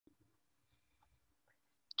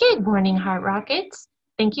Good morning, Heart Rockets.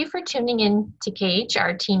 Thank you for tuning in to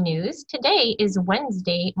KHRT News. Today is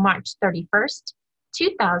Wednesday, March 31st,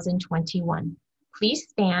 2021. Please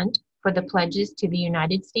stand for the pledges to the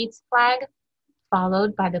United States flag,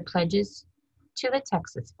 followed by the pledges to the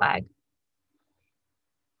Texas flag.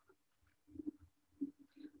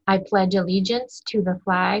 I pledge allegiance to the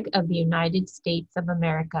flag of the United States of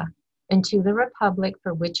America and to the republic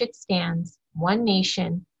for which it stands, one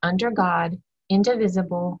nation, under God,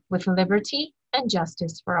 indivisible, with liberty and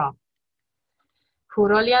justice for all.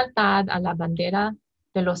 Juro lealtad a la bandera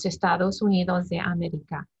de los Estados Unidos de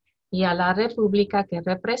América y a la república que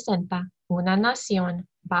representa una nación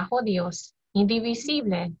bajo Dios,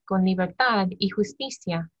 indivisible, con libertad y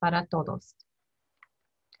justicia para todos.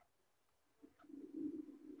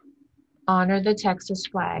 Honor the Texas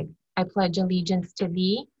flag. I pledge allegiance to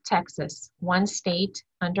thee, Texas, one state,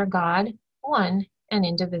 under God, one and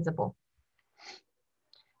indivisible.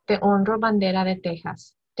 Te honro, bandera de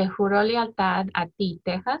Texas. Te juro lealtad a ti,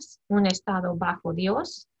 Texas, un estado bajo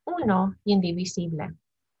Dios, uno y indivisible.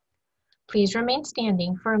 Please remain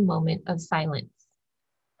standing for a moment of silence.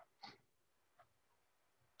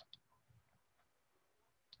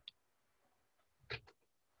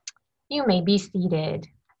 You may be seated.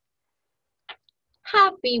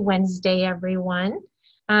 Happy Wednesday, everyone.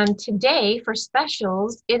 Today, for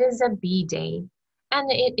specials, it is a B day, and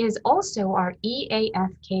it is also our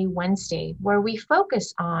EAFK Wednesday, where we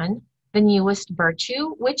focus on the newest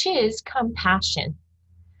virtue, which is compassion.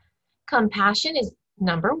 Compassion is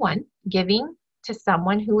number one, giving to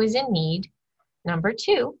someone who is in need. Number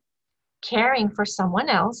two, caring for someone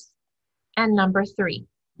else. And number three,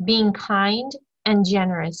 being kind and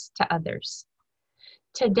generous to others.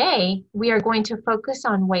 Today, we are going to focus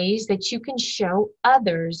on ways that you can show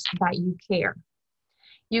others that you care.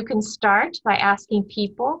 You can start by asking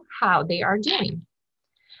people how they are doing,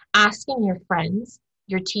 asking your friends,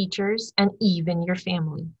 your teachers, and even your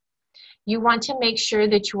family. You want to make sure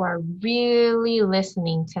that you are really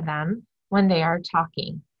listening to them when they are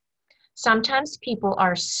talking. Sometimes people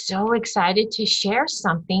are so excited to share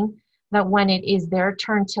something that when it is their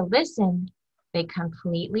turn to listen, they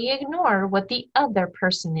completely ignore what the other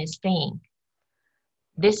person is saying.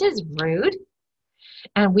 This is rude,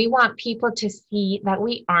 and we want people to see that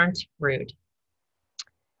we aren't rude.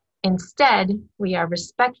 Instead, we are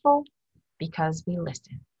respectful because we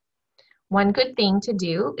listen. One good thing to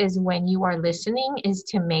do is when you are listening is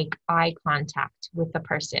to make eye contact with the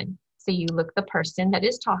person. So you look the person that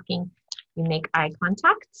is talking, you make eye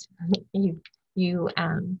contact, you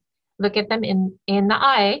look at them in the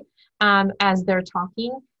eye, as they're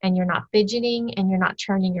talking, and you're not fidgeting and you're not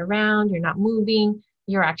turning around, you're not moving,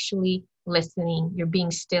 you're actually listening, you're being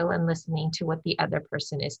still and listening to what the other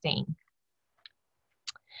person is saying.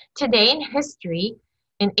 Today in history,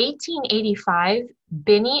 in 1885,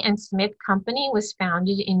 Binney and Smith Company was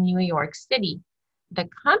founded in New York City. The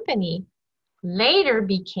company later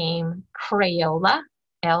became Crayola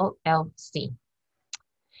LLC.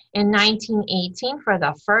 In 1918, for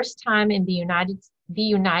the first time in the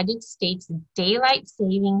United States, daylight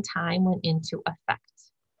saving time went into effect.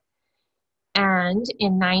 And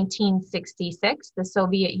in 1966, the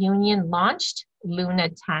Soviet Union launched Luna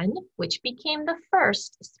 10, which became the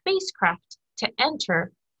first spacecraft to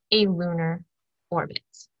enter a lunar orbit.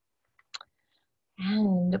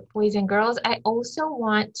 And boys and girls, I also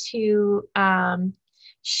want to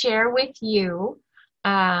share with you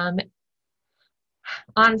on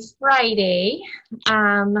Friday,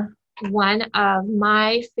 one of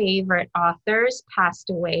my favorite authors passed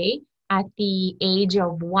away at the age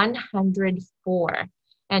of 104.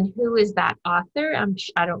 And who is that author?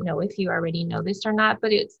 I don't know if you already know this or not,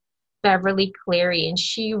 but it's Beverly Cleary. And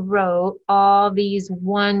she wrote all these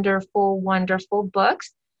wonderful, wonderful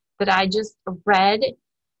books that I just read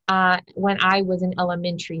when I was in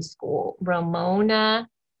elementary school. Ramona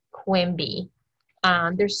Quimby.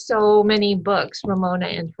 There's so many books. Ramona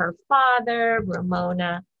and her father,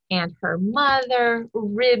 Ramona and her mother,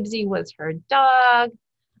 Ribsy was her dog,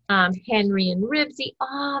 Henry and Ribsy,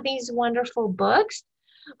 all these wonderful books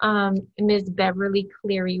Ms. Beverly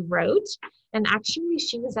Cleary wrote. And actually,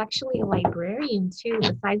 she was actually a librarian too.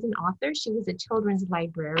 Besides an author, she was a children's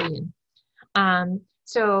librarian.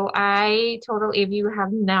 So if you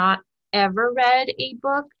have not ever read a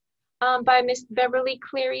book by Miss Beverly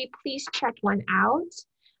Cleary, please check one out.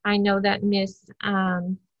 I know that Miss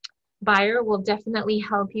Buyer will definitely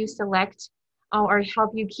help you select or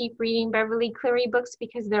help you keep reading Beverly Cleary books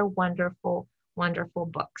because they're wonderful, wonderful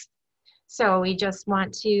books. So we just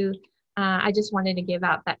want to, I just wanted to give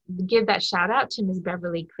that shout out to Miss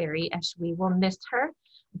Beverly Cleary, as we will miss her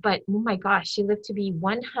but oh my gosh, she lived to be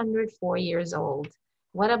 104 years old.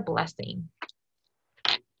 What a blessing.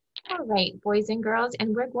 All right, boys and girls,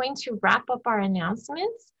 and we're going to wrap up our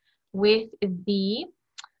announcements with the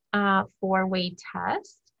four-way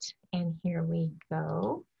test. And here we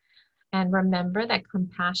go. And remember that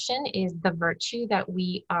compassion is the virtue that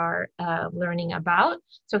we are learning about.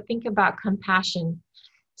 So think about compassion.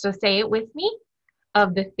 So say it with me.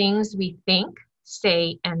 Of the things we think,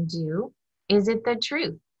 say, and do, is it the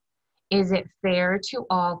truth? Is it fair to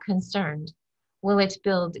all concerned? Will it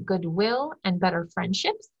build goodwill and better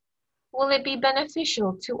friendships? Will it be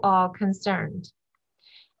beneficial to all concerned?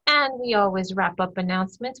 And we always wrap up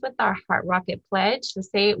announcements with our Heart Rocket pledge. So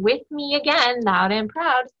say it with me again, loud and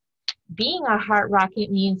proud. Being a Heart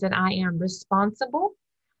Rocket means that I am responsible,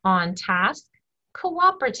 on task,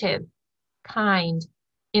 cooperative, kind,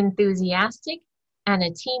 enthusiastic, and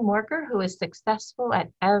a team worker who is successful at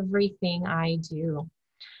everything I do.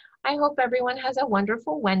 I hope everyone has a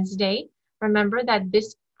wonderful Wednesday. Remember that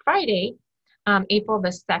this Friday, April the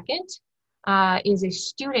 2nd, is a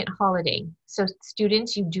student holiday. So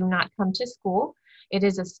students, you do not come to school. It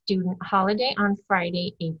is a student holiday on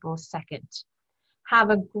Friday, April 2nd.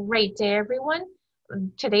 Have a great day, everyone.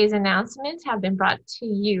 Today's announcements have been brought to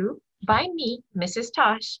you by me, Mrs.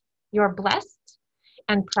 Tosh, your blessed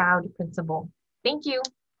and proud principal. Thank you.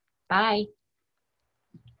 Bye.